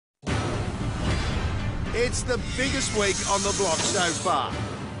It's the biggest week on the block so far.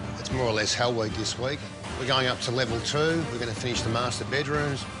 It's more or less hell week this week. We're going up to level 2. We're going to finish the master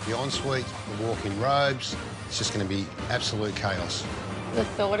bedrooms, the ensuite, the walk-in robes. It's just going to be absolute chaos. The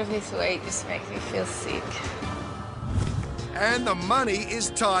thought of this week just makes me feel sick. And the money is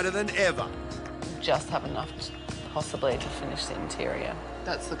tighter than ever. Just have enough, possibly, to finish the interior.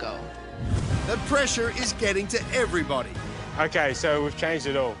 That's the goal. The pressure is getting to everybody. OK, so we've changed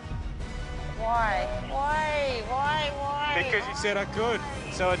it all. Why? Why? Because you said I could,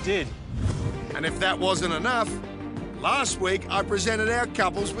 so I did. And if that wasn't enough, last week I presented our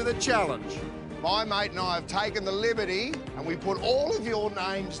couples with a challenge. My mate and I have taken the liberty and we put all of your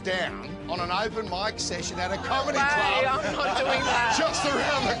names down on an open mic session at a comedy club. I'm not doing that. Just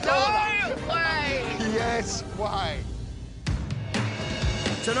around the corner. No way. Yes, way.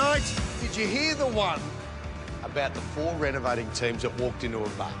 Tonight, Did you hear the one about the 4 renovating teams that walked into a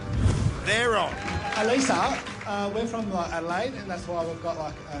bar? they're on. Lisa, we're from Adelaide, and that's why we've got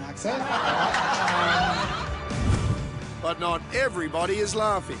an accent. But not everybody is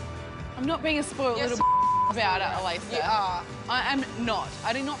laughing. I'm not being a spoiled little about it, Elisa. You are. I am not.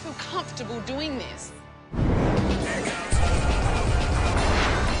 I do not feel comfortable doing this.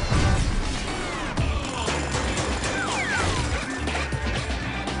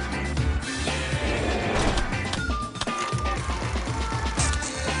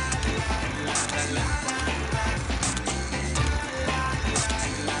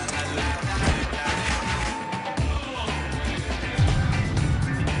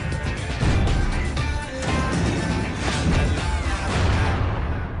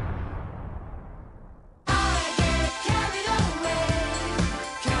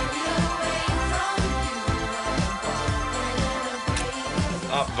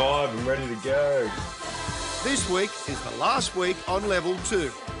 Up vibe and ready to go. This week is the last week on level 2.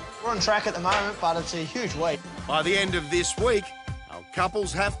 We're on track at the moment, but it's a huge week. By the end of this week, our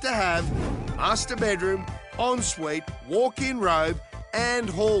couples have to have master bedroom, ensuite, walk-in robe and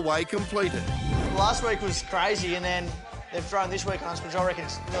hallway completed. Last week was crazy, and then they've thrown this week on us, which I reckon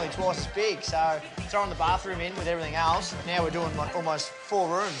it's nearly twice as big. So throwing the bathroom in with everything else, now we're doing like almost 4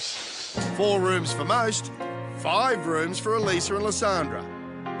 rooms. 4 rooms for most, 5 rooms for Elisa and Lysandra.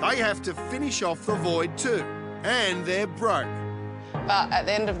 They have to finish off the void too, and they're broke. But at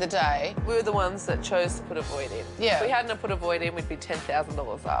the end of the day, we were the ones that chose to put a void in. Yeah. If we hadn't have put a void in, we'd be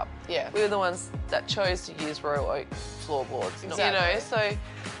 $10,000 up. Yeah. We were the ones that chose to use Royal Oak floorboards. Exactly. You know, so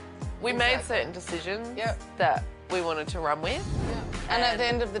we made certain decisions that we wanted to run with. And at the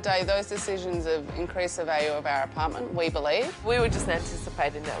end of the day, those decisions have increased the value of our apartment, we believe. We were just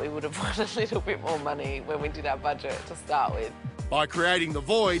anticipating that we would have won a little bit more money when we did our budget to start with. By creating the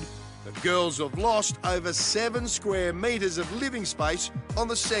void, the girls have lost over 7 square metres of living space on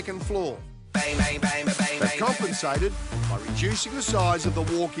the 2nd floor. They've compensated by reducing the size of the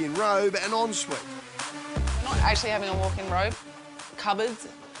walk-in robe and ensuite. We're not actually having a walk-in robe. Cupboards.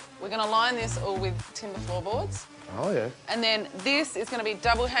 We're going to line this all with timber floorboards. Oh, yeah. And then this is going to be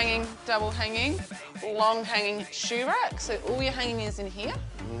double hanging, long hanging shoe rack. So all your hanging is in here.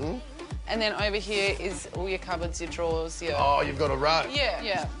 Mm-hmm. And then over here is all your cupboards, your drawers, your... Oh, you've got a row.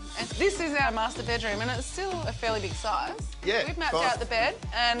 Yeah. And this is our master bedroom, and it's still a fairly big size. Yeah, We've mapped fine. out the bed,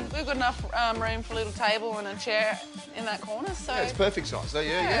 and we've got enough room for a little table and a chair in that corner, so... Yeah, it's perfect size. So,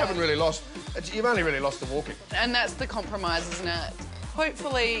 yeah, you haven't really lost... You've only really lost the walking. And that's the compromise, isn't it?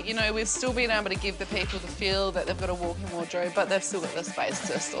 Hopefully, you know, we've still been able to give the people the feel that they've got a walk-in wardrobe, but they've still got the space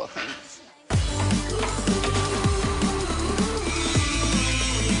to store things.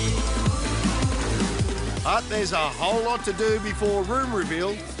 But there's a whole lot to do before room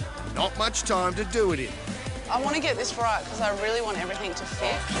reveal. Not much time to do it in. I want to get this right because I really want everything to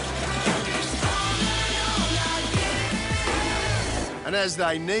fit. And as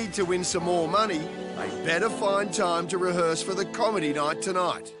they need to win some more money, they better find time to rehearse for the comedy night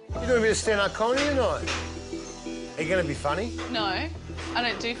tonight. You doing a bit of stand-up comedy tonight? Are you going to be funny? No, I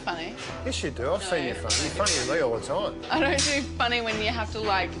don't do funny. Yes, you do. I've seen you funny. You're funny with me all the time. I don't do funny when you have to,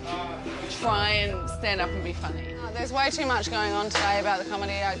 like, try and stand up and be funny. There's way too much going on today about the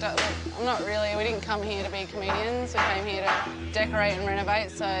comedy act. I'm not really. We didn't come here to be comedians. We came here to decorate and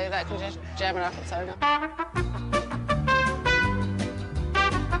renovate, so that can just jam it up its own.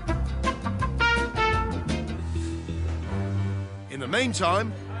 In the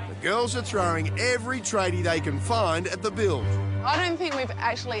meantime, the girls are throwing every tradie they can find at the build. I don't think we've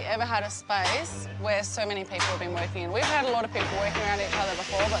actually ever had a space where so many people have been working in. We've had a lot of people working around each other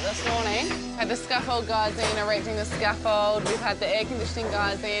before, but this morning, had the scaffold guys in, erecting the scaffold. We've had the air conditioning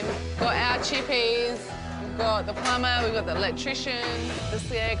guys in, got our chippies, we've got the plumber, we've got the electrician, the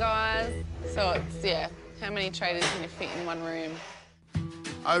CA guys. So it's, yeah, how many traders can you fit in one room?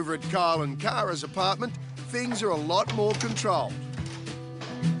 Over at Kyle and Kara's apartment, things are a lot more controlled.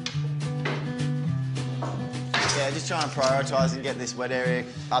 Yeah, just trying to prioritise and get this wet area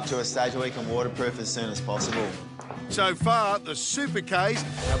up to a stage where we can waterproof as soon as possible. So far, the Super Ks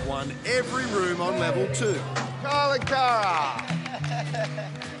have won every room on level 2. Kyle and Kara!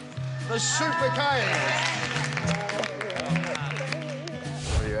 The Super Ks!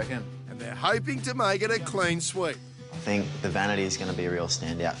 What do you reckon? And they're hoping to make it a clean sweep. I think the vanity is going to be a real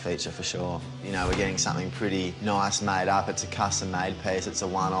standout feature for sure. You know, we're getting something pretty nice made up. It's a custom-made piece, it's a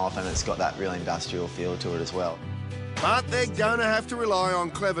one-off, and it's got that real industrial feel to it as well. But they're going to have to rely on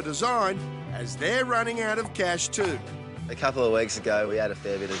clever design as they're running out of cash too. A couple of weeks ago, we had a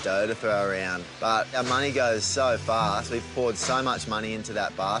fair bit of dough to throw around, but our money goes so fast. We've poured so much money into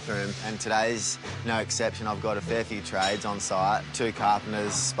that bathroom, and today's no exception. I've got a fair few trades on site. 2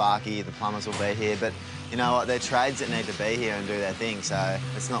 carpenters, Sparky, the plumbers will be here, but you know what, they're trades that need to be here and do their thing, so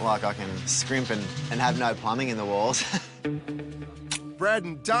it's not like I can scrimp and have no plumbing in the walls. Brad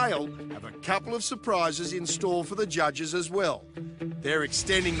and Dale have a couple of surprises in store for the judges as well. They're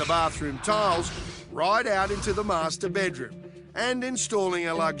extending the bathroom tiles right out into the master bedroom and installing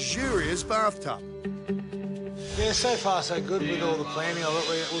a luxurious bathtub. Yeah, so far so good with all the planning of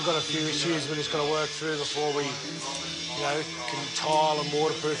it. We've got a few issues we just got to work through before we, you know, can tile and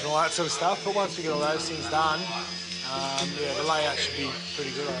waterproof and all that sort of stuff. But once we get all those things done, yeah, the layout should be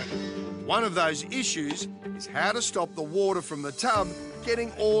pretty good, I reckon. One of those issues is how to stop the water from the tub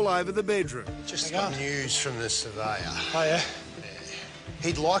getting all over the bedroom. Just got news from the surveyor. Oh, yeah?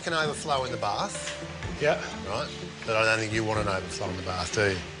 He'd like an overflow in the bath. Yeah. Right? But I don't think you want an overflow in the bath,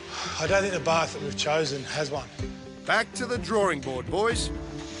 do you? I don't think the bath that we've chosen has one. Back to the drawing board, boys.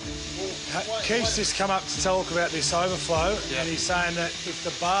 Keith's just come up to talk about this overflow, and he's saying that if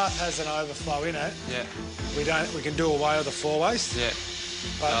the bath has an overflow in it, we can do away with the floor waste. Yeah.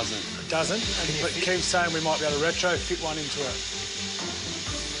 But it doesn't. And but Keith's saying we might be able to retrofit one into it.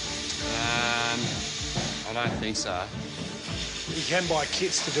 I don't think so. You can buy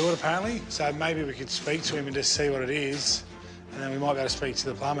kits to do it, apparently, so maybe we could speak to him and just see what it is, and then we might be able to speak to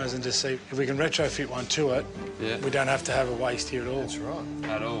the plumbers and just see if we can retrofit one to it. Yeah. We don't have to have a waste here at all. That's right.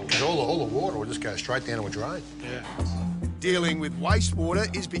 At all. And all the water will just go straight down to a drain. Yeah. Dealing with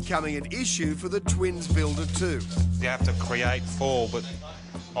wastewater is becoming an issue for the twins builder too. You have to create fall, but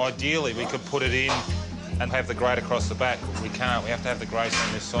ideally we could put it in and have the grate across the back. We can't. We have to have the grate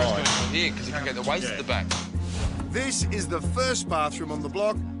on this side. Yeah, because you can't get the waste at the back. This is the first bathroom on the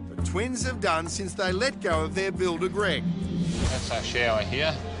block the twins have done since they let go of their builder, Greg. That's our shower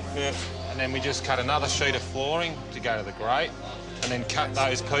here. Yeah. And then we just cut another sheet of flooring to go to the grate and then cut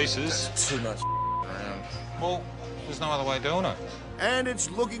those pieces. That's too much around. Well, there's no other way of doing it. And it's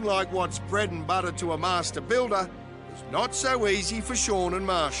looking like what's bread and butter to a master builder is not so easy for Sean and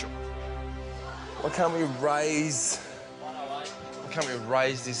Marshall. Why can't we raise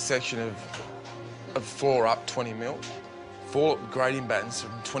this section of floor up 20 mil, four grading battens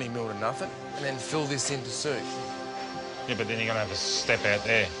from 20 mil to nothing, and then fill this in to suit? Yeah, but then you're going to have a step out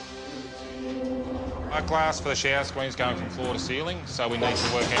there. Our glass for the shower screen is going from floor to ceiling, so we need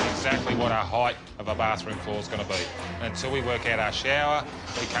to work out exactly what our height of a bathroom floor is going to be. And until we work out our shower,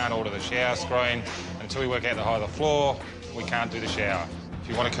 we can't order the shower screen. Until we work out the height of the floor, we can't do the shower. If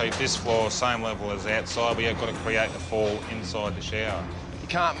you want to keep this floor same level as outside, we have got to create the fall inside the shower. You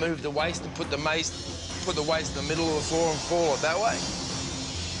can't move the waste and put the waste in the middle of the floor and fall it that way.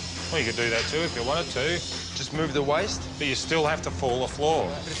 Well, you could do that too if you wanted to. Just move the waste? But you still have to fall the floor.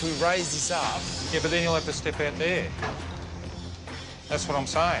 But if we raise this up... Yeah, but then you'll have to step out there. That's what I'm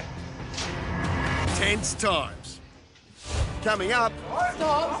saying. Tense times. Coming up...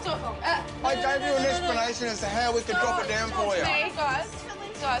 Stop. I gave you an explanation as to how we could drop it down for you.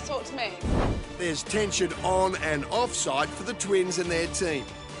 Guys, talk to me. There's tension on and off-site for the twins and their team.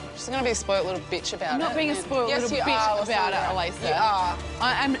 She's going to be a spoiled little bitch about it. I'm not being a spoiled little bitch about it, Elisa. You are.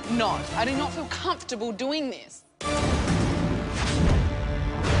 I am not. I do not feel comfortable doing this.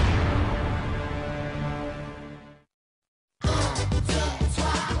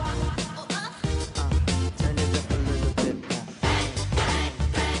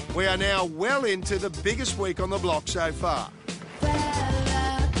 We are now well into the biggest week on the block so far.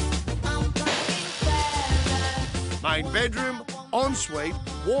 Main bedroom, ensuite,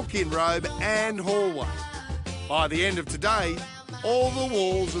 walk-in robe and hallway. By the end of today, all the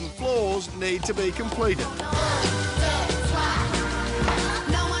walls and floors need to be completed.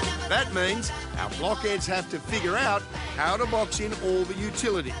 That means our blockheads have to figure out how to box in all the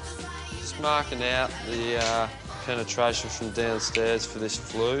utilities. Just marking out the penetration from downstairs for this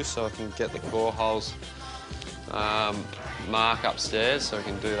flue so I can get the core holes mark upstairs, so I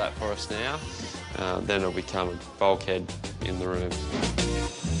can do that for us now. Then it'll become a bulkhead in the room.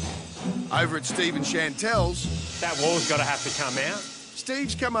 Over at Steve and Chantel's, that wall's got to have to come out.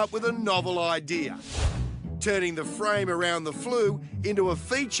 Steve's come up with a novel idea, turning the frame around the flue into a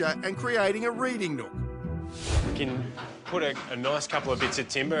feature and creating a reading nook. We can put a nice couple of bits of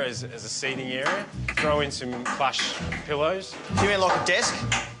timber as a seating area, throw in some plush pillows. Do you mean like a desk?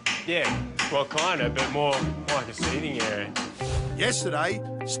 Yeah, well, kind of, but more like a seating area. Yesterday,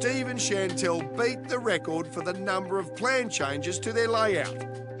 Steve and Chantel beat the record for the number of plan changes to their layout.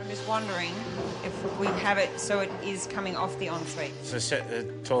 I'm just wondering if we have it so it is coming off the ensuite. So set the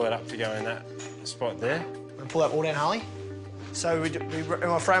toilet up to go in that spot there. Want to pull that wall down, Harley? So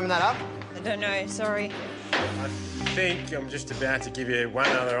am I framing that up? I don't know, sorry. I think I'm just about to give you one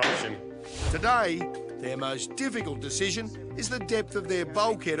other option. Today, their most difficult decision is the depth of their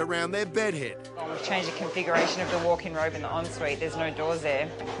bulkhead around their bedhead. We've changed the configuration of the walk-in robe in the ensuite. There's no doors there.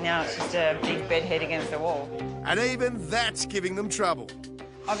 Now it's just a big bed head against the wall. And even that's giving them trouble.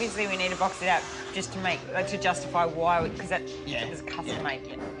 Obviously, we need to box it out just to make, to justify why, because that was custom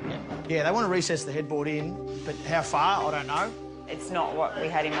made. Yeah, they want to recess the headboard in, but how far, I don't know. It's not what we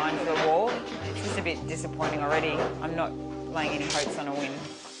had in mind for the wall. It's just a bit disappointing already. I'm not laying any hopes on a win.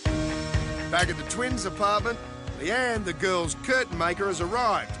 Back at the twins' apartment, Leanne, the girls' curtain maker, has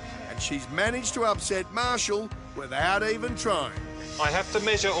arrived, and she's managed to upset Marshall without even trying. I have to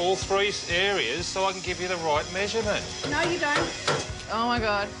measure all 3 areas so I can give you the right measurement. No, you don't. Oh my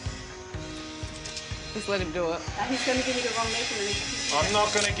God. Just let him do it. He's going to give you the wrong measurement. I'm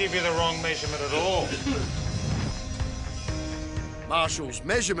not going to give you the wrong measurement at all. Marshall's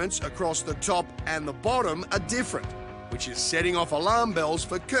measurements across the top and the bottom are different, which is setting off alarm bells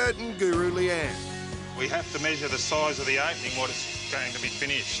for curtain guru Leanne. We have to measure the size of the opening, what it's going to be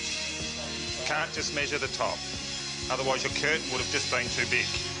finished. Can't just measure the top. Otherwise your curtain would have just been too big.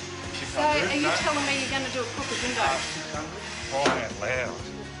 So are you telling me you're going to do a crooked window? Crying out loud.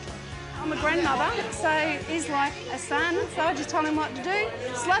 I'm a grandmother, so he's like a son, so I just tell him what to do.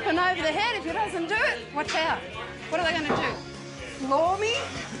 Slap him over the head. If he doesn't do it, watch out. What are they going to do? Floor me?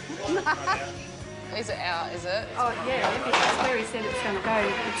 Is it out, is it? Oh, yeah, because where he said it's going to go,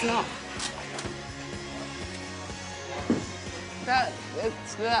 it's not.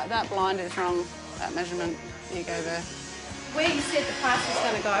 That blind is wrong, that measurement you gave her. Where you said the plaster's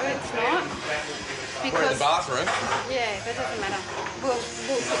going to go, it's not. Because... We're in the bathroom. Yeah, that doesn't matter. We'll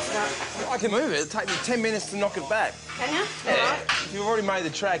fix it up. I can move it. It'll take me 10 minutes to knock it back. Can you? Yeah. All right. If you've already made the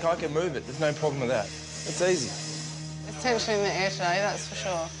track, I can move it. There's no problem with that. It's easy. It's tension in the air today, that's for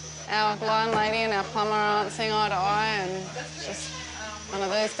sure. Our line lady and our plumber aren't seeing eye to eye, and it's just one of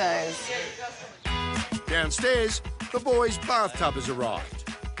those days. Downstairs, the boys' bathtub has arrived.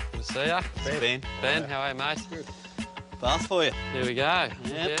 Good to see ya. Ben. Ben, how are you, mate? Good. Bath for you. Here we go.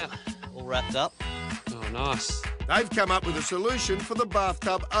 Yep. Yeah. All wrapped up. Oh, nice. They've come up with a solution for the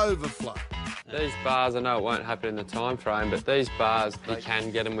bathtub overflow. These bars, I know it won't happen in the time frame, but these bars, you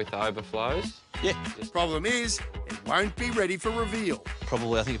can get them with overflows. Yeah. Problem is, it won't be ready for reveal.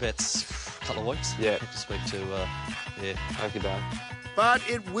 Probably, I think, about a couple of weeks. Yeah. Have to speak to, Okay, Dave. But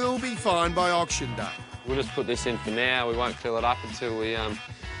it will be fine by auction day. We'll just put this in for now. We won't fill it up until we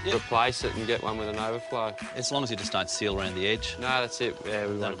replace it and get one with an overflow. As long as you just don't seal around the edge. No, that's it. Yeah,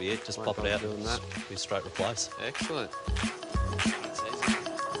 that'll be it. Just pop it out and be straight replace. Excellent.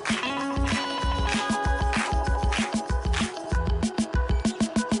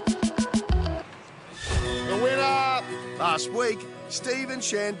 The winner! Last week, Steve and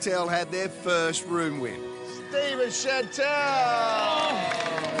Chantel had their first room win. Steve and Chantel!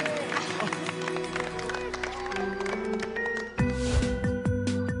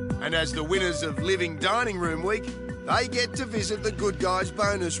 And as the winners of Living Dining Room Week, they get to visit the Good Guys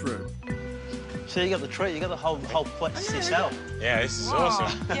bonus room. So you got the treat, you got the whole place to yourself. Yeah, this is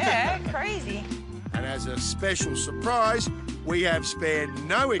awesome. Yeah, crazy. And as a special surprise, we have spared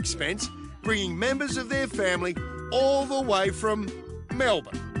no expense bringing members of their family all the way from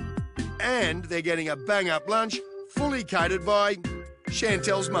Melbourne. And they're getting a bang-up lunch fully catered by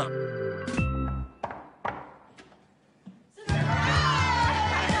Chantel's mum.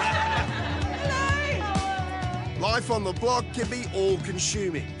 Life on the block can be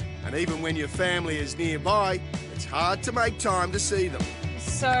all-consuming, and even when your family is nearby, it's hard to make time to see them.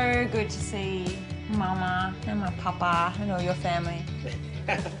 So good to see Mama and my papa and all your family.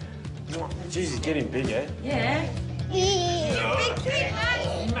 Jeez, he's getting bigger. Yeah.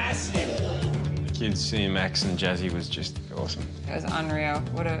 Massive. kids seeing Max and Jazzy was just awesome. It was unreal.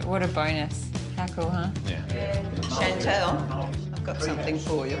 What a bonus. How cool, huh? Yeah. Chantel, I've got something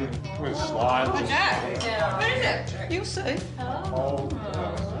for you. With slides. What is it? You'll see. Tell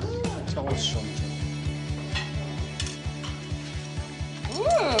us something.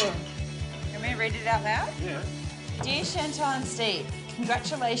 Ooh. Can we read it out loud? Yeah. Dear Chantal and Steve,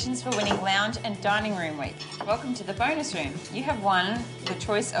 congratulations for winning Lounge and Dining Room Week. Welcome to the bonus room. You have won the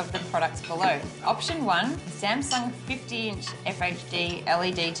choice of the products below. Option 1, Samsung 50-inch FHD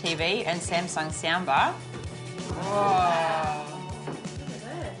LED TV and Samsung soundbar. Whoa.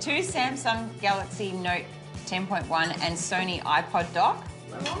 2 Samsung Galaxy Note 10.1 and Sony iPod dock.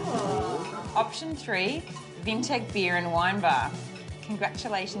 Option 3, Vintec beer and wine bar.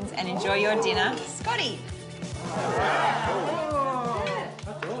 Congratulations and enjoy your dinner, Scotty. Wow.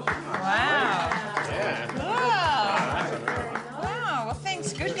 Wow. Well,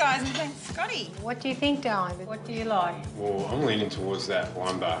 thanks, good guys, and thanks, Scotty. What do you think, darling? What do you like? Well, I'm leaning towards that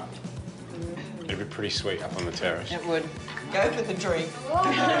wine bar. It'd be pretty sweet up on the terrace. It would. Go for the drink. Oh,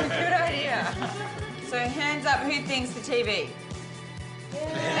 good idea. So hands up, who thinks the TV?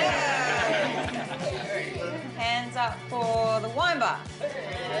 Hands up for the wine bar.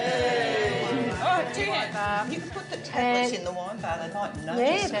 Oh, 2 hands. You can put the tablets in the wine bar, they might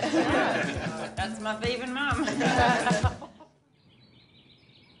notice. Yeah, that's That's my thieving mum.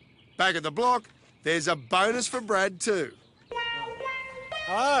 Back at the block, there's a bonus for Brad too.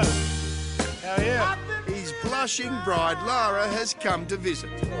 Hello. How are you? His blushing bride Lara has come to visit.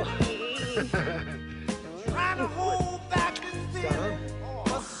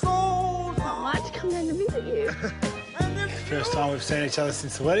 I'd like to come down to visit you. First time we've seen each other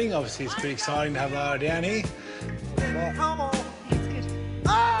since the wedding. Obviously, it's pretty exciting to have Lara down here.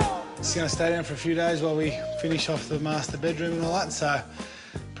 She's going to stay down for a few days while we finish off the master bedroom and all that, so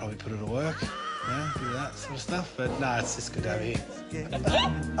probably put her to work, do that sort of stuff. But no, it's just good to have her here.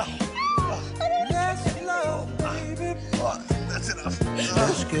 That's enough.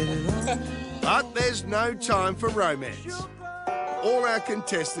 But there's no time for romance. All our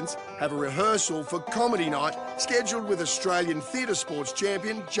contestants have a rehearsal for comedy night scheduled with Australian theatre sports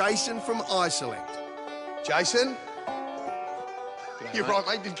champion Jason from iSelect. Jason? You're right,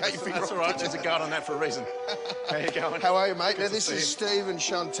 mate. Didn't cut your finger That's off. all right. There's a guard on that for a reason. How you going? How are you, mate? Good Now, to this see is you. Steve and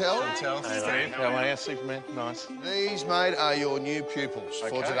Chantel. Chantel. Hey, Steve. How are you, Superman? Nice. These, mate, are your new pupils for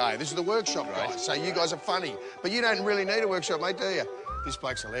Okay. today. This is the workshop, guys. So you guys are funny. But you don't really need a workshop, mate, do you? This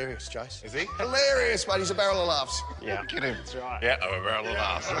bloke's hilarious, Jace. Is he? Hilarious, mate. He's a barrel of laughs. Yeah. Get him. That's right. Yeah, I'm a barrel of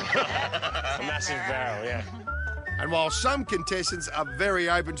laughs. A massive barrel, yeah. And while some contestants are very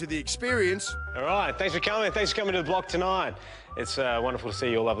open to the experience, All right, thanks for coming. Thanks for coming to the block tonight. It's wonderful to see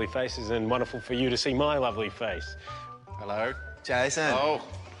your lovely faces and wonderful for you to see my lovely face. Hello. Jason. Oh.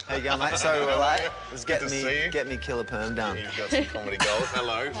 How you going, mate? Sorry we're late. Let's Good to see you. get me killer perm done. You've got some comedy gold.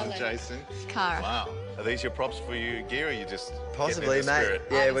 Hello, I'm Jason. Cara. Wow. Are these your props for your gear, or are you just Possibly, getting in the mate. spirit?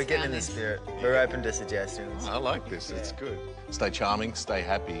 Yeah, we're getting in the spirit. We're open to suggestions. I like this. It's good. Stay charming, stay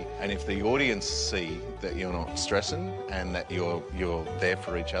happy, and if the audience see that you're not stressing and that you're there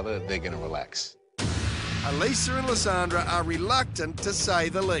for each other, they're going to relax. Elisa and Lysandra are reluctant to say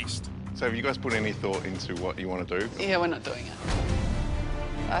the least. So have you guys put any thought into what you want to do? Yeah, we're not doing it.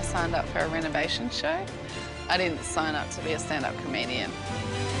 I signed up for a renovation show. I didn't sign up to be a stand-up comedian.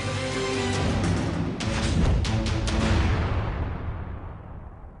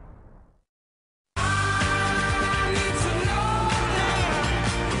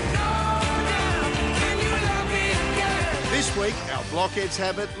 This week, our blockheads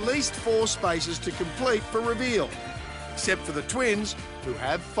have at least 4 spaces to complete for reveal, except for the twins, who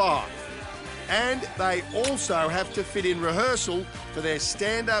have 5. And they also have to fit in rehearsal for their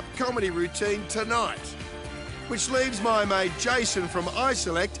stand-up comedy routine tonight, which leaves my mate Jason from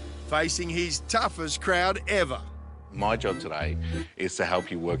iSelect facing his toughest crowd ever. My job today is to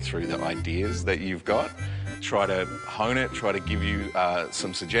help you work through the ideas that you've got, try to hone it, try to give you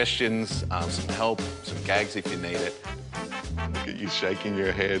some suggestions, some help, some gags if you need it. Look at you shaking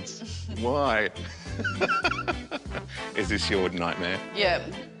your heads. Why? Is this your nightmare? Yeah,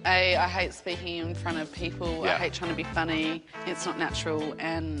 I hate speaking in front of people. Yeah. I hate trying to be funny. It's not natural,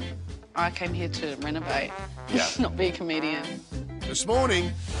 and I came here to renovate, Yeah. not be a comedian. This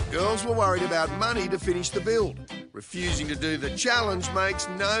morning, girls were worried about money to finish the build. Refusing to do the challenge makes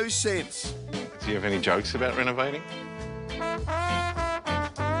no sense. Do you have any jokes about renovating? We're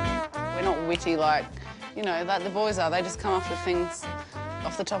not witty like, you know, like the boys are. They just come up with things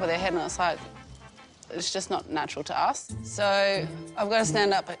off the top of their head, and it's like, it's just not natural to us. So I've got to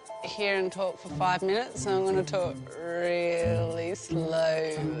stand up here and talk for 5 minutes, so I'm going to talk really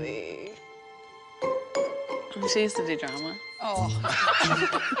slowly. She used to do drama. Oh.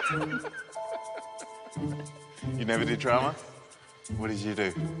 You never did drama? What did you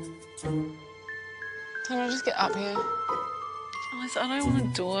do? Can I just get up here? Alice, I don't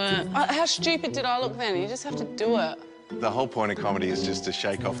want to do it. How stupid did I look then? You just have to do it. The whole point of comedy is just to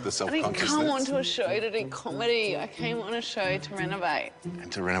shake off the I self-consciousness. didn't come onto a show to do comedy. I came on a show to renovate. And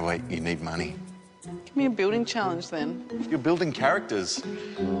to renovate, you need money. Give me a building challenge then. You're building characters.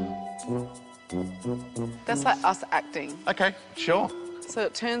 That's like us acting. Okay, sure. So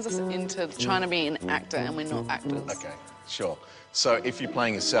it turns us into trying to be an actor and we're not actors. Okay, sure. So if you're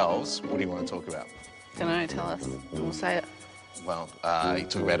playing yourselves, what do you want to talk about? Don't know, tell us. We'll say it. Well, you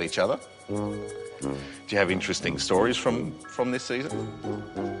talk about each other. Do you have interesting stories from this season?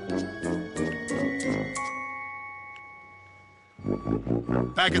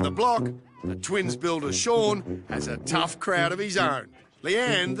 Back at the block, the twins builder Sean has a tough crowd of his own.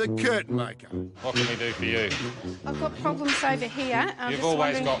 Leanne, the curtain maker. What can we do for you? I've got problems over here. I'm You've just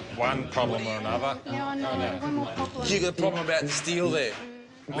always wondering- got one problem or another. Yeah, I know. One more problem. You got a problem about the steel there?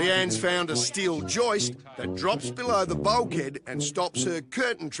 Leanne's found a steel joist that drops below the bulkhead and stops her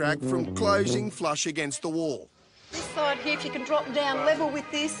curtain track from closing flush against the wall. This side here, if you can drop down level with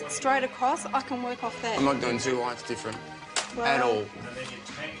this straight across, I can work off that. I'm not doing two lights different. Well, At all.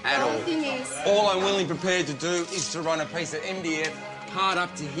 At well, all. the thing is... All I'm willing prepared to do is to run a piece of MDF hard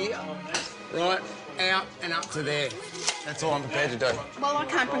up to here, right, out and up to there. That's all I'm prepared to do. Well, I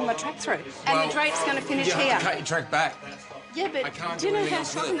can't bring my track through. And the drape's going to finish you here. have to cut your track back. Yeah, but I can't do you do know anything how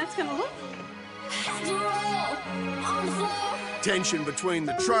else with shocking it. that's going to look? Tension between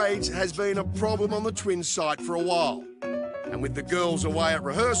the trades has been a problem on the twins' site for a while. And with the girls away at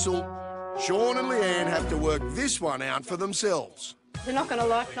rehearsal, Sean and Leanne have to work this one out for themselves. They're not going to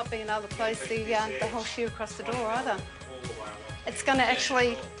like not being able to close the whole shoe across the door either. It's going to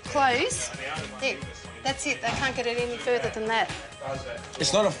actually close. There, that's it. They can't get it any further than that.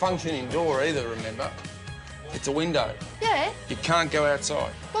 It's not a functioning door either, remember? It's a window. Yeah. You can't go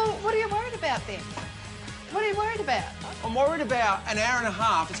outside. Well, what are you worried about then? What are you worried about? I'm worried about an hour and a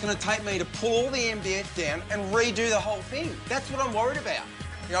half it's going to take me to pull all the MDF down and redo the whole thing. That's what I'm worried about.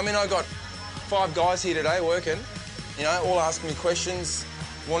 You know, I mean, I got 5 guys here today working, you know, all asking me questions,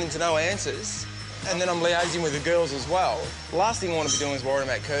 wanting to know answers, and then I'm liaising with the girls as well. The last thing I want to be doing is worrying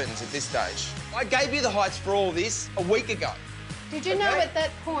about curtains at this stage. I gave you the heights for all this a week ago. Did you know at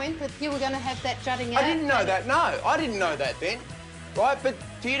that point that you were going to have that jutting out? I didn't know that, no. I didn't know that then, right? But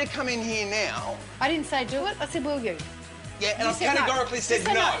for you to come in here now... I didn't say do it. I said, will you? Yeah, and You I've said no. categorically You said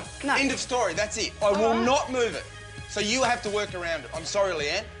said no. no. End of story, that's it. I will not move it. So you have to work around it. I'm sorry,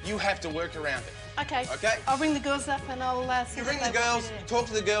 Leanne. You have to work around it. Okay. Okay? I'll ring the girls up and I'll see You what ring they the want girls, me to do. talk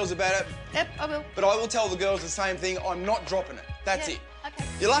to the girls about it, Yep, I will. but I will tell the girls the same thing. I'm not dropping it. That's Yeah, it. okay.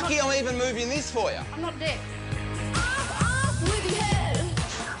 You're lucky I'm even moving this for you. I'm not dead.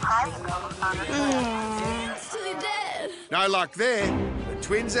 No luck there. The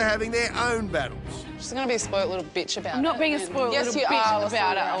twins are having their own battles. She's going to be a spoiled little bitch about it. I'm not being a spoiled yes, little you bitch are,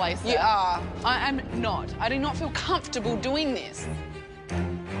 about it, Elisa. Elisa. You are. I am not. I do not feel comfortable doing this.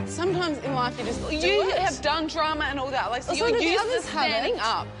 Sometimes in life you just You have done drama and all that, Elisa. That's You're what the used others to standing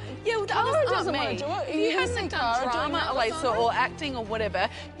haven't. up. Yeah, well, the Cara others doesn't aren't wanna me. do it. If You you haven't hadn't seen done Cara drama, doing that, Elisa, that's or acting or whatever,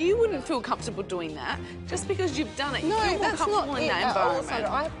 you wouldn't feel comfortable doing that. Just because you've done it, you No, feel more that's comfortable not in it that at all, environment.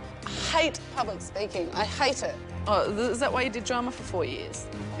 Sandra. I hate public speaking. I hate it. Oh, is that why you did drama for 4 years?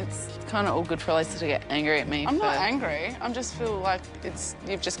 It's kind of all good for Elisa to get angry at me. I'm not for- angry. I just feel like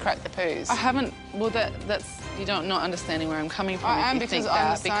you've just cracked the poos. I haven't. Well, that's you don't not understanding where I'm coming from. I if am you because think I'm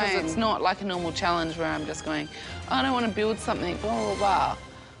that, the because same. it's not like a normal challenge where I'm just going, I don't want to build something, blah blah blah.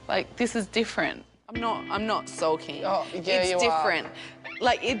 Like this is different. I'm not sulking. Oh, yeah, it's you are. different.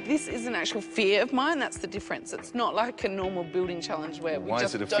 Like this is an actual fear of mine. That's the difference. It's not like a normal building challenge where we Why is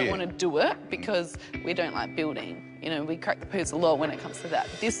just it a don't fear? want to do it because we don't like building. You know, we crack the poos a lot when it comes to that.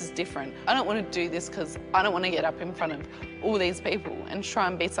 This is different. I don't want to do this because I don't want to get up in front of all these people and try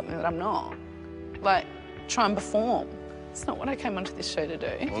and be something that I'm not. Like, try and perform. It's not what I came onto this show to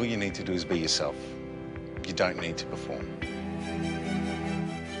do. All you need to do is be yourself. You don't need to perform.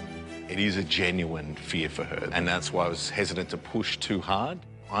 It is a genuine fear for her, and that's why I was hesitant to push too hard.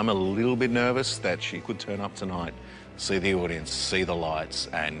 I'm a little bit nervous that she could turn up tonight, see the audience, see the lights,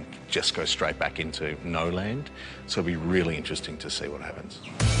 and just go straight back into no land. So it'll be really interesting to see what happens.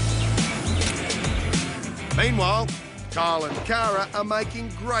 Meanwhile, Kyle and Cara are making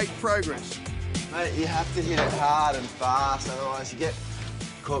great progress. Mate, you have to hit it hard and fast, otherwise you get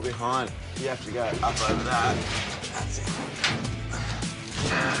caught behind. You have to go up over that. That's it.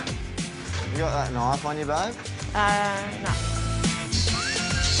 You got that knife on you, babe? No.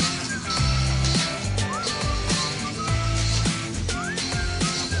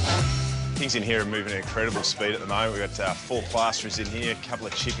 Things in here are moving at incredible speed at the moment. We've got 4 plasterers in here, a couple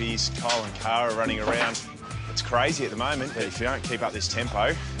of chippies, Kyle and Cara running around. It's crazy at the moment, but if you don't keep up this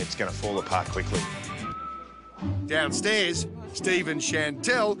tempo, it's going to fall apart quickly. Downstairs, Steve and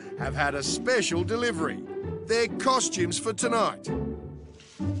Chantel have had a special delivery. Their costumes for tonight.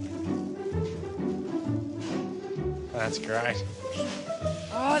 That's great.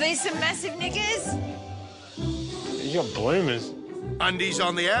 Oh, there's some massive knickers. You got bloomers. Undies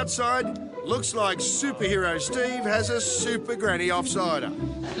on the outside. Looks like superhero Steve has a super granny offsider.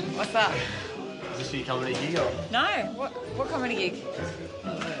 What's that? Is this for your comedy gig or? No. What comedy gig?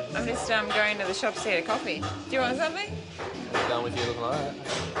 I'm just going to the shop to get a coffee. Do you want something? What's going with you looking like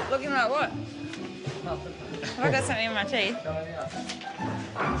that? Looking like what? Nothing. Have I got something in my teeth? Oh,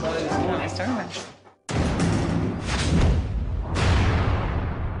 nice talking about.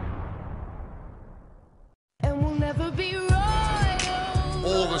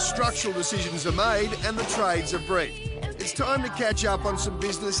 All the structural decisions are made and the trades are briefed. It's time to catch up on some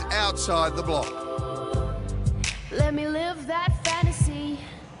business outside the block. Let me live that fantasy.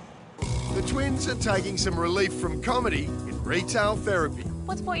 The twins are taking some relief from comedy in retail therapy.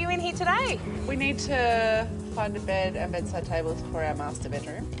 What's brought you in here today? We need to find a bed and bedside tables for our master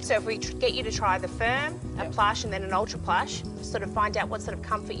bedroom. So if we get you to try the firm, a plush and then an ultra plush, sort of find out what sort of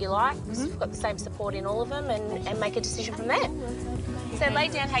comfort you like, because we've got the same support in all of them, and make a decision from there. So lay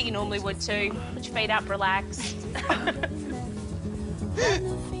down how you normally would too. Put your feet up, relax.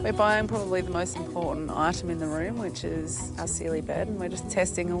 We're buying probably the most important item in the room, which is our Sealy bed, and we're just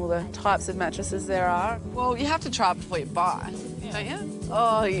testing all the types of mattresses there are. Well, you have to try it before you buy, don't you?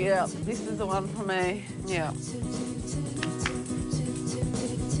 Oh, yeah, this is the one for me. Yeah.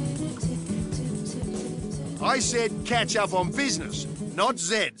 I said catch up on business, not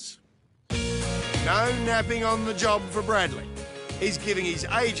Zeds. No napping on the job for Bradley. He's giving his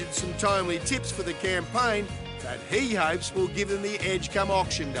agent some timely tips for the campaign that he hopes will give them the edge come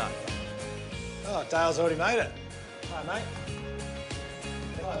auction day. Oh, Dale's already made it. Hi, mate.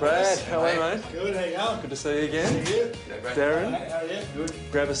 Brad, how are you, mate? Good, how you going? Good to see you again. See you. Darren, How are you? Good.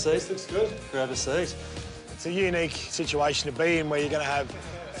 grab a seat. Looks good. Grab a seat. It's a unique situation to be in where you're going to have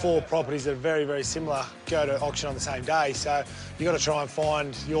 4 properties that are very, very similar go to auction on the same day. So you've got to try and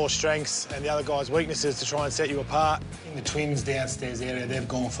find your strengths and the other guy's weaknesses to try and set you apart. In the twins downstairs area, they've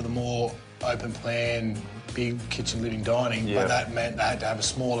gone for the more open plan, big kitchen, living, dining, Yeah. but that meant they had to have a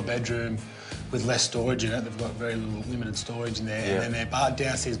smaller bedroom with less storage in it. They've got very little limited storage in there. Yeah. And then their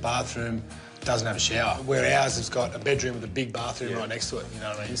downstairs bathroom doesn't have a shower, where ours has got a bedroom with a big bathroom right next to it, you know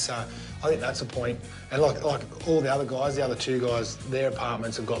what I mean? So I think that's a point. And like all the other guys, the other 2 guys, their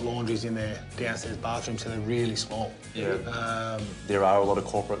apartments have got laundries in their downstairs bathroom, so they're really small. Yeah. There are a lot of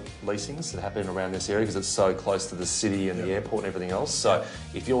corporate leasings that happen around this area because it's so close to the city and the airport and everything else. So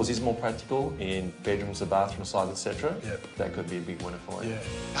if yours is more practical in bedrooms, and bathroom size, etc., that could be a big winner for you. Yeah.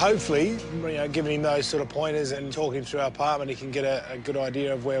 Hopefully, you know, giving him those sort of pointers and talking him through our apartment, he can get a good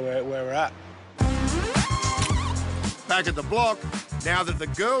idea of where we're at. Back at the block, now that the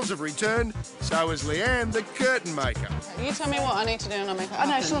girls have returned, so is Leanne, the curtain maker. You tell me what I need to do and I'll make it Oh,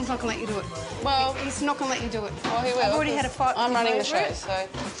 no, happen. Sean's not going to let you do it. Well, he's not going to let you do it. Well, he will. I've already had a fight. I'm with him running the over show, it.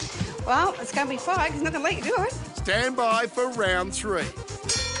 so... Well, it's going to be a fight. He's not going to let you do it. Stand by for round 3. By the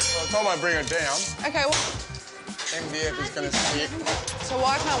time I bring it down, OK, well... MDF is going to sit. So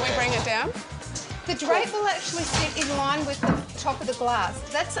why can't we bring it down? The drape will actually sit in line with the top of the glass.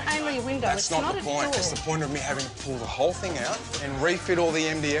 That's only a window. That's it's not the a point. door. It's the point of me having to pull the whole thing out and refit all the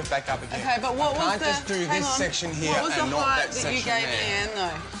MDF back up again. OK, but what I was can't the... just do hang this on. section here what was and the not height that that you section gave there. Leanne,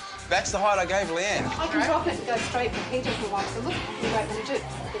 though? That's the height I gave Leanne. I can drop it and go straight, but he doesn't like to look. He won't want to do.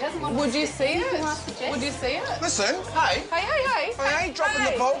 He doesn't want Would to you sit. see He's it? the one suggesting. Would you see it? Listen, hey. Hey. I ain't dropping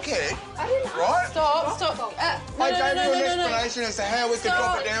the bulkhead, I didn't right? Stop. I gave you an explanation as to how we could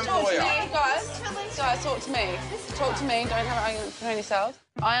drop it down for you. Guys, talk to me. Talk to me. Don't have an argument between yourselves.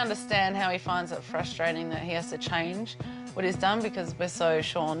 I understand how he finds it frustrating that he has to change what he's done because we're so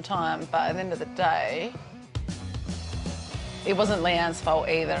short on time, but at the end of the day, it wasn't Leanne's fault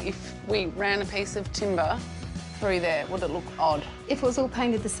either. If we ran a piece of timber through there, would it look odd? If it was all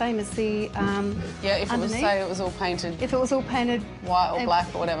painted the same as the yeah, if underneath, it was all painted. If it was all painted white or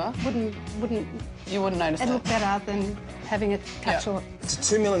black or whatever, wouldn't you wouldn't notice it'd it. look better than having it cut short.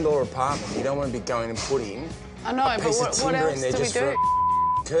 It's a $2 million apartment. You don't want to be going and putting I know, a but piece of what timber else in there do we just for do?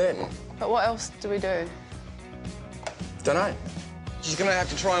 a curtain. But what else do we do? Don't know. She's going to have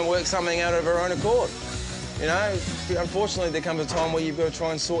to try and work something out of her own accord. You know, unfortunately, there comes a time where you've got to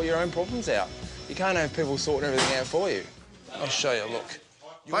try and sort your own problems out. You can't have people sorting everything out for you. I'll show you, look.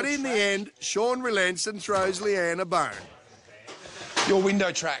 But in the end, Sean relents and throws Leanne a bone. Your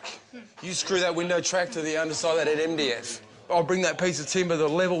window track. You screw that window track to the underside of that MDF. I'll bring that piece of timber to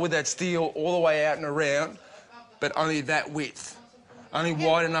level with that steel all the way out and around, but only that width. Only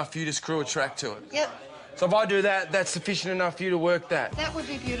wide enough for you to screw a track to it. Yep. So if I do that, that's sufficient enough for you to work that. That would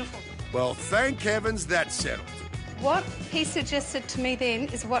be beautiful. Well, thank heavens that's settled. What he suggested to me then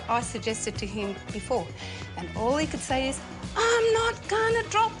is what I suggested to him before. And all he could say is, I'm not going to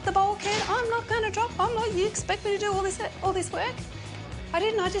drop the bulkhead. I'm not going to drop. You expect me to do all this work? I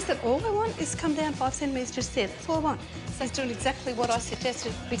didn't. I just said, all I want is come down 5 centimetres just there. That's all I want. So he's doing exactly what I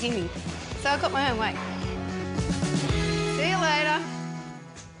suggested at the beginning. So I got my own way. See you later.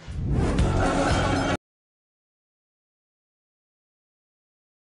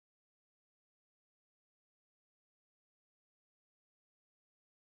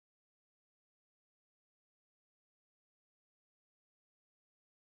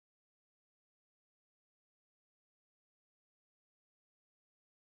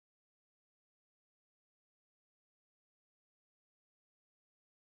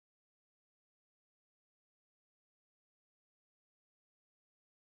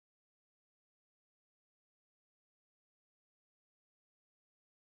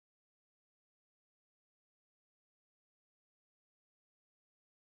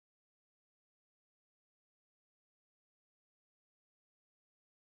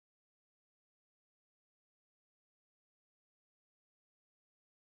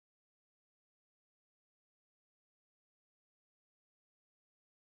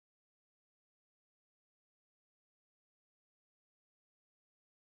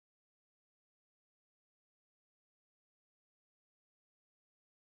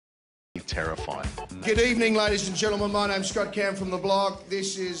 Terrifying. Good evening, ladies and gentlemen. My name's Scott Cam from The Block.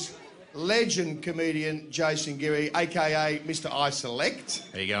 This is legend comedian Jason Geary, a.k.a. Mr. I Select.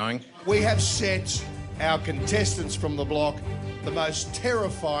 How you going? We have set our contestants from The Block the most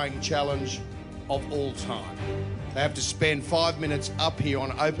terrifying challenge of all time. They have to spend 5 minutes up here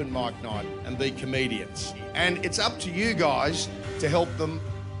on open mic night and be comedians. And it's up to you guys to help them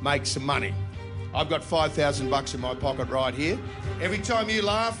make some money. I've got $5,000 in my pocket right here. Every time you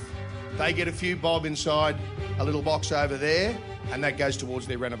laugh, they get a few bob inside a little box over there, and that goes towards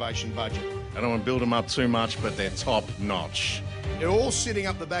their renovation budget. I don't want to build them up too much, but they're top notch. They're all sitting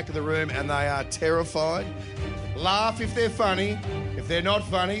up the back of the room and they are terrified. Laugh if they're funny. If they're not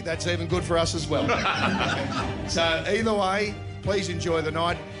funny, that's even good for us as well. So either way, please enjoy the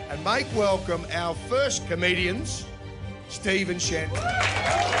night and make welcome our first comedians, Steve and Chantel.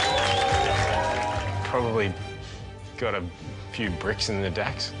 Probably got a few bricks in the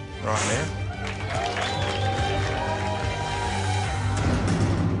decks right now.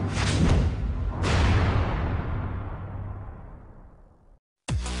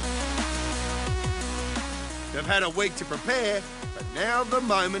 They've had a week to prepare, but now the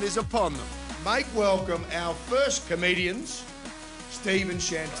moment is upon them. Make welcome our first comedians, Steve and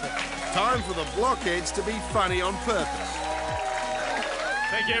Chantel. Time for the blockheads to be funny on purpose.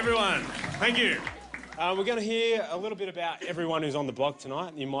 Thank you, everyone. Thank you. We're going to hear a little bit about everyone who's on the block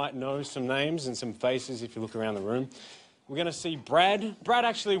tonight. You might know some names and some faces if you look around the room. We're going to see Brad. Brad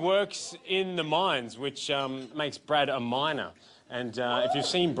actually works in the mines, which makes Brad a miner. And if you've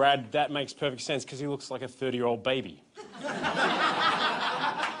seen Brad, that makes perfect sense because he looks like a 30-year-old baby.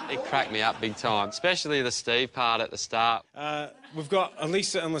 It cracked me up big time, especially the Steve part at the start. We've got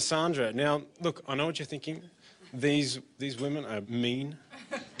Elisa and Lysandra. Now, look, I know what you're thinking. These women are mean,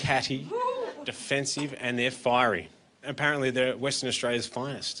 catty, defensive, and they're fiery. Apparently, they're Western Australia's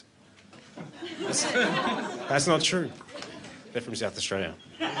finest. That's not true. They're from South Australia.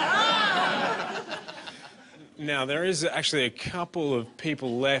 Now, there is actually a couple of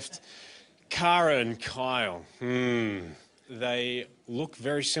people left. Cara and Kyle. They look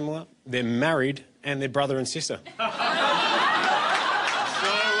very similar. They're married, and they're brother and sister. So,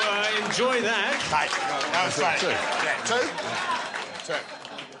 enjoy that. That was funny. Two?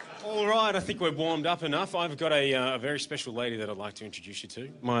 All right, I think we're warmed up enough. I've got a very special lady that I'd like to introduce you to.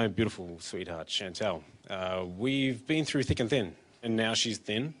 My beautiful sweetheart, Chantel. We've been through thick and thin, and now she's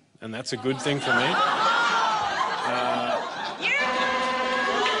thin, and that's a good thing for me.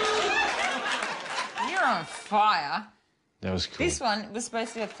 You're on fire. That was cool. This one was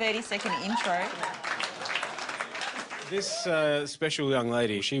supposed to be a 30-second intro. This special young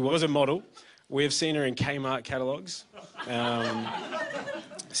lady, she was a model. We've seen her in Kmart catalogues.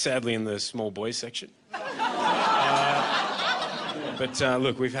 Sadly, in the small boys section. But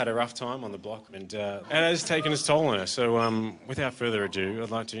look, we've had a rough time on the block, and it has taken its toll on her. So, without further ado,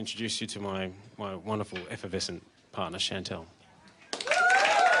 I'd like to introduce you to my wonderful, effervescent partner, Chantel.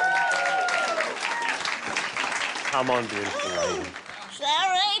 Come on, beautiful lady.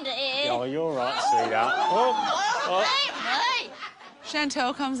 sorry, dear. Oh, you're right, sweetheart. Oh.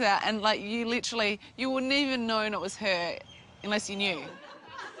 Chantel comes out and, like, you literally, you wouldn't even known it was her unless you knew.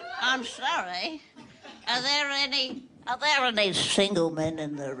 I'm sorry. Are there any single men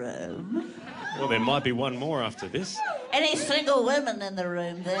in the room? Well, there might be one more after this. Any single women in the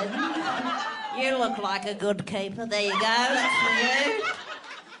room, then? You look like a good keeper. There you go. That's for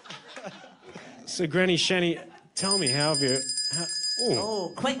you. So, Granny Shani, tell me, how have you...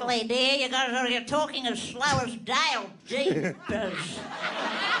 Oh, quickly, dear. You're talking as slow as Dale. Jeepers.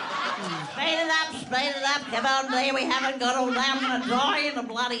 Speed it up. Come on, dear. We haven't got all down to dry in a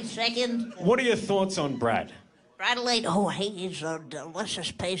bloody second. What are your thoughts on Brad? Bradley, oh, he is a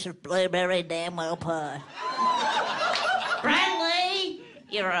delicious piece of blueberry damn-well pie. Bradley!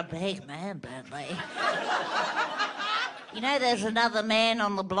 You're a big man, Bradley. You know, there's another man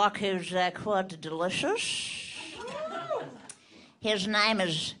on the block who's quite delicious. His name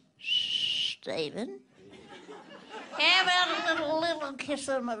is Stephen. How about a little kiss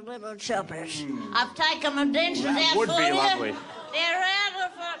on my little choppers? I've taken my dentures out Would for be you. lovely. They're out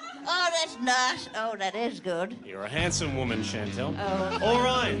of it. Oh, that's nice. Oh, that is good. You're a handsome woman, Chantel. Oh. All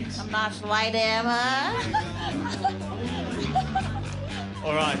right. A nice lady, am I?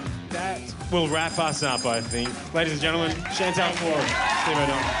 All right, that will wrap us up, I think. Ladies and gentlemen, Chantel Ford, Steve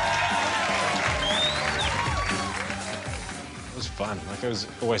O'Donnell. It was fun. Like, it was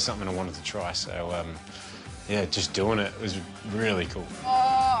always something I wanted to try, so, yeah, just doing it was really cool. Oh,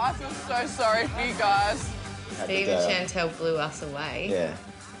 I feel so sorry for you guys. Steve and Chantel blew us away. Yeah,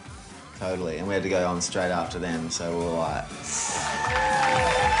 totally. And we had to go on straight after them, so we were like...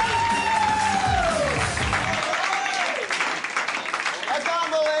 I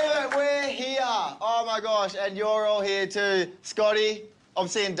can't believe it, we're here. Oh my gosh, and you're all here too. Scotty, I'm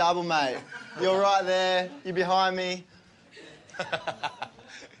seeing double, mate. You're right there, you're behind me.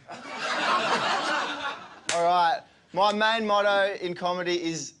 All right, my main motto in comedy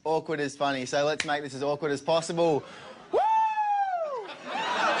is awkward is funny, so let's make this as awkward as possible. Woo!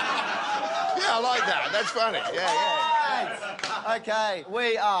 Yeah, I like that. That's funny. Yeah. Okay,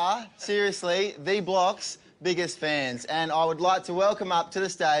 we are, seriously, the Block's biggest fans, and I would like to welcome up to the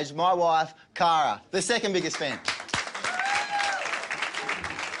stage my wife, Cara, the second biggest fan.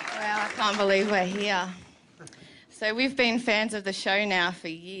 Wow, I can't believe we're here. So we've been fans of the show now for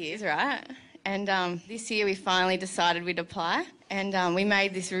years, right? And this year we finally decided we'd apply, and we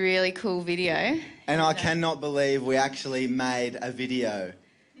made this really cool video. And I cannot believe we actually made a video.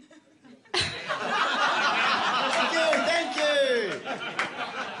 Thank you.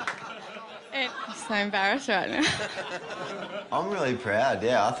 I'm so embarrassed right now. I'm really proud,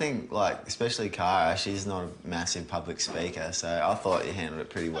 yeah. I think, like, especially Cara, she's not a massive public speaker, so I thought you handled it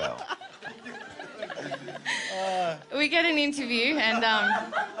pretty well. We get an interview, and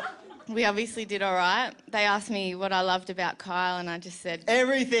we obviously did all right. They asked me what I loved about Kyle, and I just said...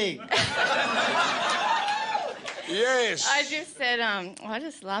 Everything! Yes! I just said, I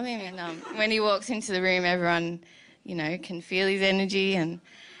just love him, and when he walks into the room, everyone, you know, can feel his energy, and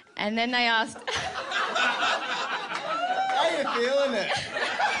then they asked... How you feeling it?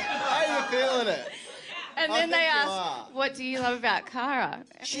 How you feeling it? And then they asked, what do you love about Cara?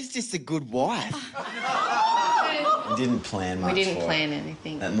 She's just a good wife. We didn't plan much. We didn't for plan it.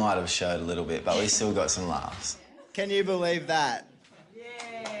 anything. That might have showed a little bit, but we still got some laughs. Can you believe that?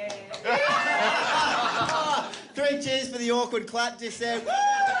 Yeah! 3 cheers for the awkward clap just there.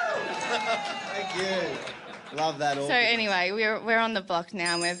 Thank you. Love that. So anyway, we're on the block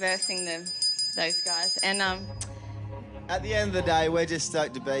now, and we're versing those guys, and At the end of the day, we're just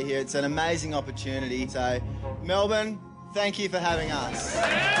stoked to be here. It's an amazing opportunity. So, Melbourne, thank you for having us.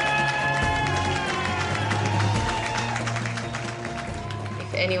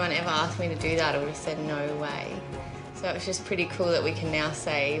 If anyone ever asked me to do that, I would have said no way. So it was just pretty cool that we can now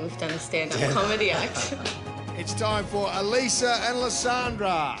say we've done a stand-up comedy act. It's time for Elisa and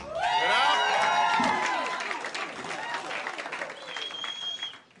Lysandra.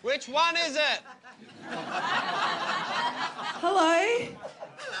 Which one is it? Hello.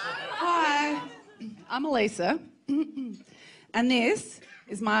 Hi. I'm Elisa. And this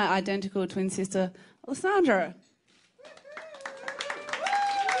is my identical twin sister, Lysandra.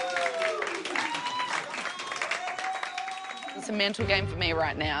 It's a mental game for me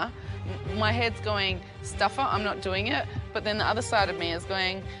right now. My head's going, stuffer, I'm not doing it. But then the other side of me is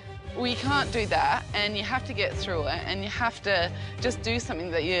going, well, you can't do that, and you have to get through it, and you have to just do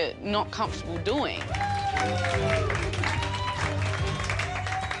something that you're not comfortable doing.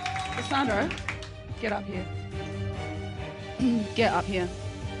 Lysandra, get up here. Get up here.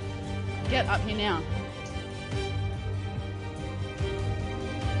 Get up here now.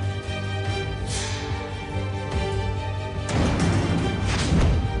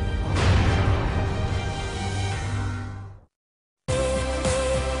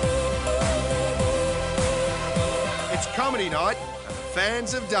 comedy night, and the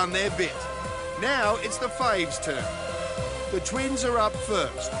fans have done their bit. Now it's the faves' turn. The twins are up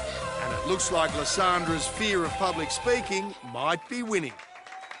first, and it looks like Lysandra's fear of public speaking might be winning.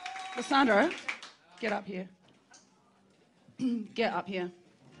 Lysandra, get up here. Get up here.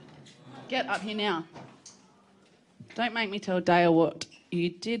 Get up here now. Don't make me tell Dale what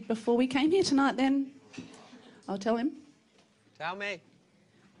you did before we came here tonight then. I'll tell him. Tell me.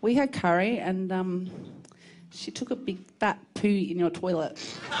 We had curry and she took a big fat poo in your toilet.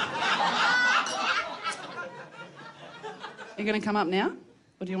 Are you going to come up now?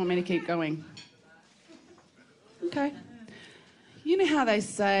 Or do you want me to keep going? Okay. You know how they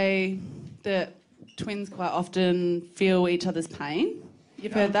say that twins quite often feel each other's pain?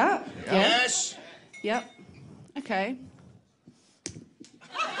 You've heard that? Yes. Yep. Okay.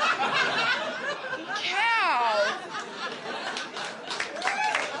 Cow!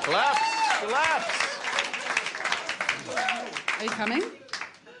 Collapse! Collapse! Are you coming?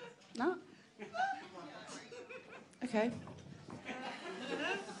 No? Okay.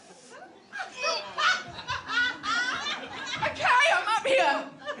 Okay, I'm up here.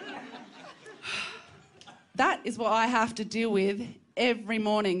 That is what I have to deal with every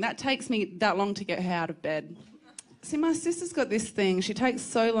morning. That takes me that long to get her out of bed. See, my sister's got this thing. She takes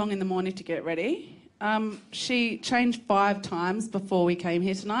so long in the morning to get ready. She changed 5 times before we came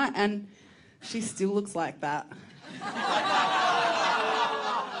here tonight, and she still looks like that. Yeah,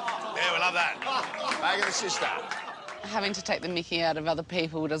 we love that. Bag of the sister. Having to take the mickey out of other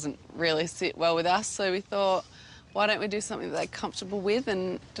people doesn't really sit well with us, so we thought, why don't we do something that they're comfortable with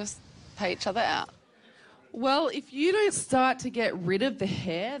and just pay each other out? Well, if you don't start to get rid of the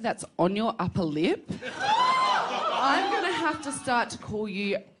hair that's on your upper lip, I'm going to have to start to call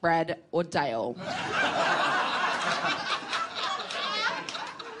you Brad or Dale.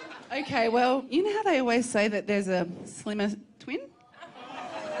 Okay, well, you know how they always say that there's a slimmer twin?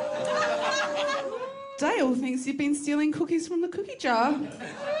 Dale thinks you've been stealing cookies from the cookie jar.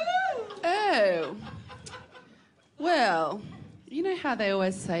 Oh. Well, you know how they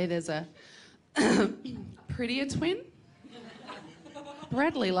always say there's a prettier twin?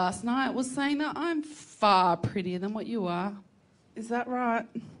 Bradley last night was saying that I'm far prettier than what you are. Is that right?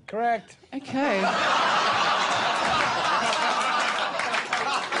 Correct. Okay.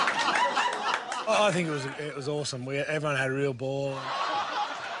 I think it was awesome. Everyone had a real ball.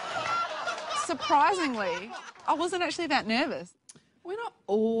 Surprisingly, I wasn't actually that nervous. We're not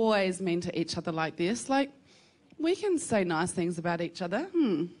always mean to each other like this. Like, we can say nice things about each other.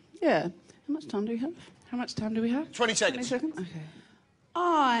 Yeah. How much time do we have? How much time do we have? 20 seconds. 20 seconds? Okay.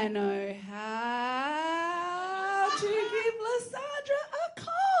 I know how to give Lysandra a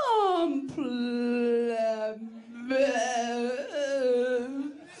compliment.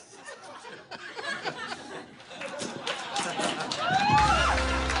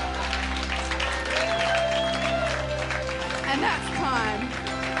 And that's time.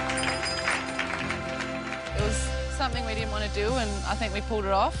 It was something we didn't want to do, and I think we pulled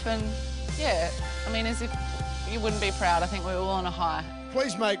it off, and yeah, I mean, as if you wouldn't be proud, I think we were all on a high.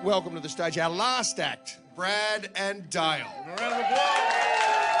 Please make welcome to the stage our last act, Brad and Dale. A round of applause.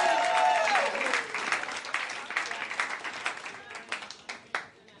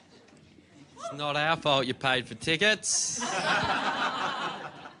 It's not our fault you paid for tickets.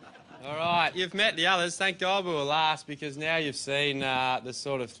 All right, you've met the others. Thank God we were last, because now you've seen the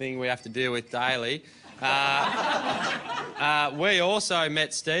sort of thing we have to deal with daily. We also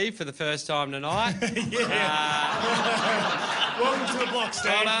met Steve for the first time tonight. Welcome to the block,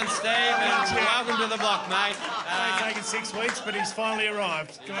 Steve. Well done, Steve, and welcome to the block, mate. It's taken 6 weeks, but he's finally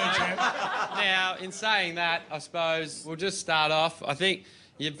arrived. Come on, champ. Now, in saying that, I suppose we'll just start off. I think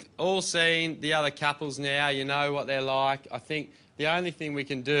you've all seen the other couples now. You know what they're like. I think the only thing we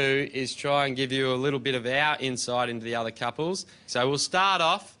can do is try and give you a little bit of our insight into the other couples. So we'll start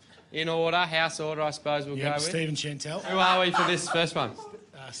off in order, house order, I suppose we'll go with. Steve and Chantel. Who are we for this first one?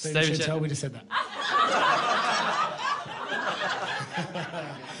 Steve and Chantel, we just said that.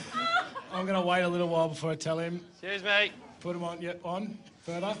 I'm going to wait a little while before I tell him. Cheers, mate. Put him on, on,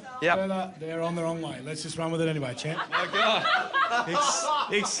 further. Yep. Further, they're on the wrong way. Let's just run with it anyway, champ. Oh, God.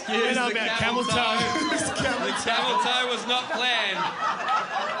 Excuse You know the about camel toe. The camel toe was not planned.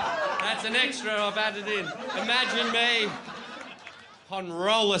 That's an extra I've added in. Imagine me on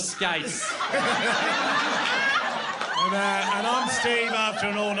roller skates. And I'm Steve after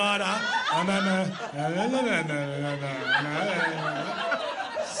an all-nighter.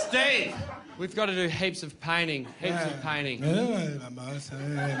 Steve, we've got to do heaps of painting. Heaps of painting.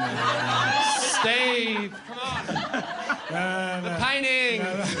 Steve, come on. The painting.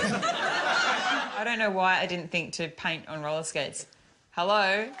 I don't know why I didn't think to paint on roller skates.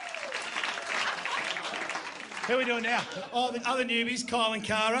 Hello? How are we doing now? Oh, the other newbies, Kyle and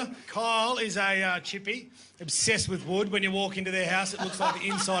Cara. Kyle is a chippy, obsessed with wood. When you walk into their house, it looks like the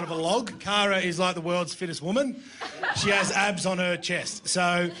inside of a log. Cara is like the world's fittest woman. She has abs on her chest.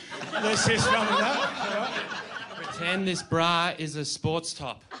 So let's just run with that. All right. Pretend this bra is a sports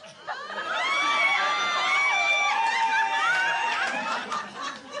top.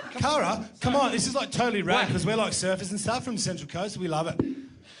 Cara, come on, this is like totally rad because we're like surfers and stuff from the Central Coast. We love it.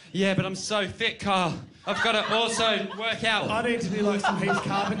 Yeah, but I'm so fit, Carl. I've got to also work out. I need to do like some heaps of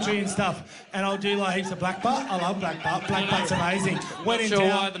carpentry and stuff, and I'll do like heaps of black butt. I love black butt. Black butt's amazing. I'm not sure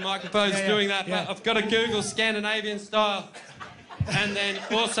why the microphone's doing that, but I've got to Google Scandinavian style and then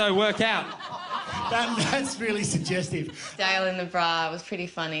also work out. That's really suggestive. Dale in the bra was pretty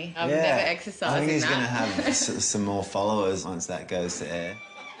funny. I've never exercised I think he's in going to that. have some more followers once that goes to air.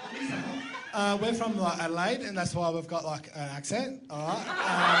 We're from like Adelaide, and that's why we've got like an accent. All right.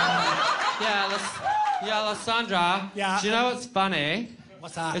 Alessandra. Yeah. Do you know what's funny?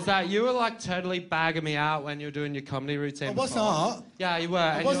 What's that? Is that you were like totally bagging me out when you were doing your comedy routine. I was before. not. Yeah, you were.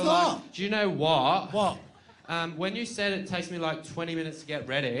 I And was you were not. Like, do you know what? What? When you said it takes me like 20 minutes to get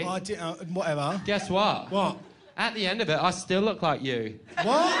ready. I did, whatever. Guess what? What? At the end of it, I still look like you.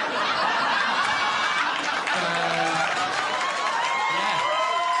 What?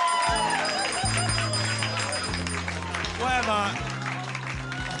 Whatever.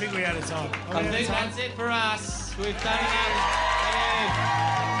 I think we're out of time. I think that's it for us. We've done it.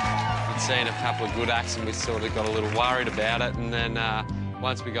 We'd seen a couple of good acts and we sort of got a little worried about it, and then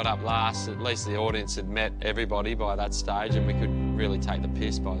once we got up last, at least the audience had met everybody by that stage and we could really take the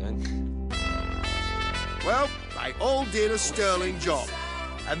piss by then. Well, they all did a sterling job,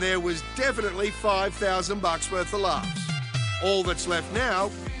 and there was definitely $5,000 worth of laughs. All that's left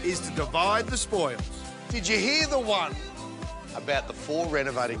now is to divide the spoils. Did you hear the one about the 4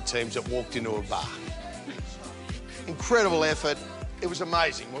 renovating teams that walked into a bar? Incredible effort. It was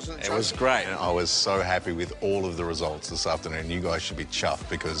amazing, wasn't it, It was great. And I was so happy with all of the results this afternoon. You guys should be chuffed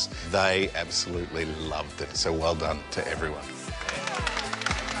because they absolutely loved it. So well done to everyone.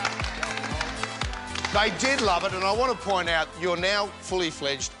 They did love it, and I want to point out you're now fully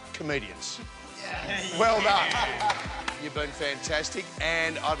fledged comedians. Well done. You've been fantastic,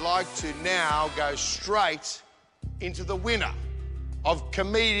 and I'd like to now go straight into the winner of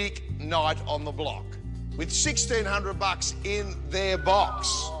Comedic Night on the Block with $1,600 in their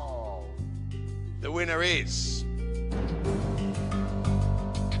box. The winner is...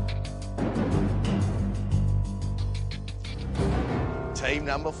 Team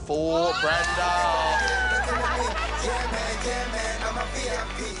number 4, Brad Dahl.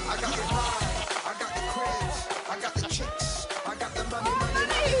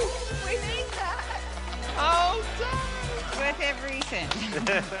 We need that. Oh, worth every cent.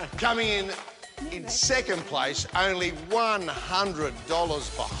 Coming in second place, only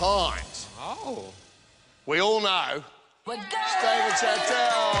 $100 behind. Oh. We all know Stephen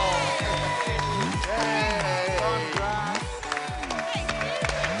Chattel.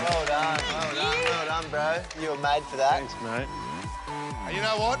 Well done, bro. You were made for that. Thanks, mate. And you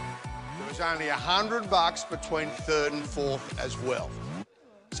know what? There was only $100 between third and fourth as well.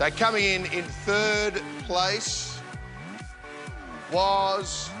 So coming in third place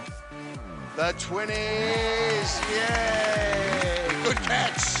was the Twinnies. Yay! Good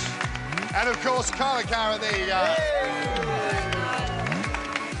catch. And of course, Kyle Cara, there you go.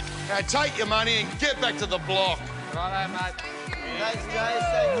 Now take your money and get back to the block. Righto, mate. Thanks, Jace.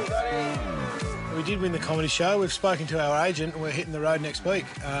 Thanks, buddy. We did win the comedy show. We've spoken to our agent and we're hitting the road next week.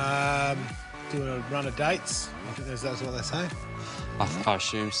 Doing a run of dates. I think that's what they say. I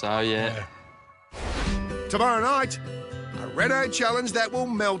assume so, yeah. Tomorrow night, a Reno challenge that will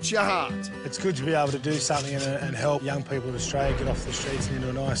melt your heart. It's good to be able to do something and help young people in Australia get off the streets and into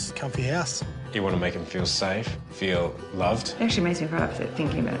a nice, comfy house. You want to make them feel safe, feel loved. It actually makes me quite upset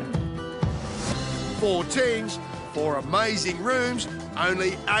thinking about it. 4 teams, 4 amazing rooms,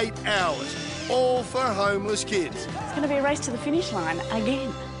 only 8 hours, all for homeless kids. It's going to be a race to the finish line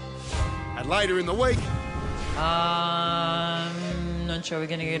again. And later in the week, Not sure we're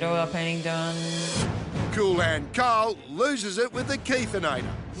going to get all our painting done. Cool Hand Carl loses it with the Keithinator.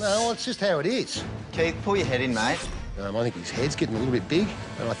 No, it's just how it is. Keith, pull your head in, mate. I think his head's getting a little bit big,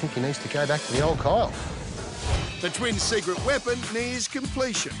 and I think he needs to go back to the old Kyle. The twins' secret weapon nears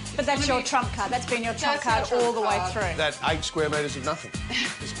completion. But that's your trump card. That's been your trump card all the way through. That 8 square metres of nothing.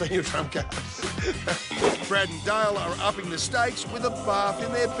 It's been your trump card. Brad and Dale are upping the stakes with a bath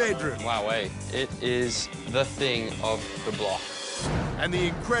in their bedroom. Wowee. It is the thing of the block. And the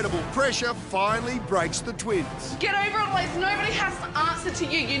incredible pressure finally breaks the twins. Get over it, Liz. Nobody has to answer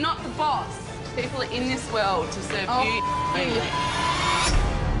to you. You're not the boss. People are in this world to serve you.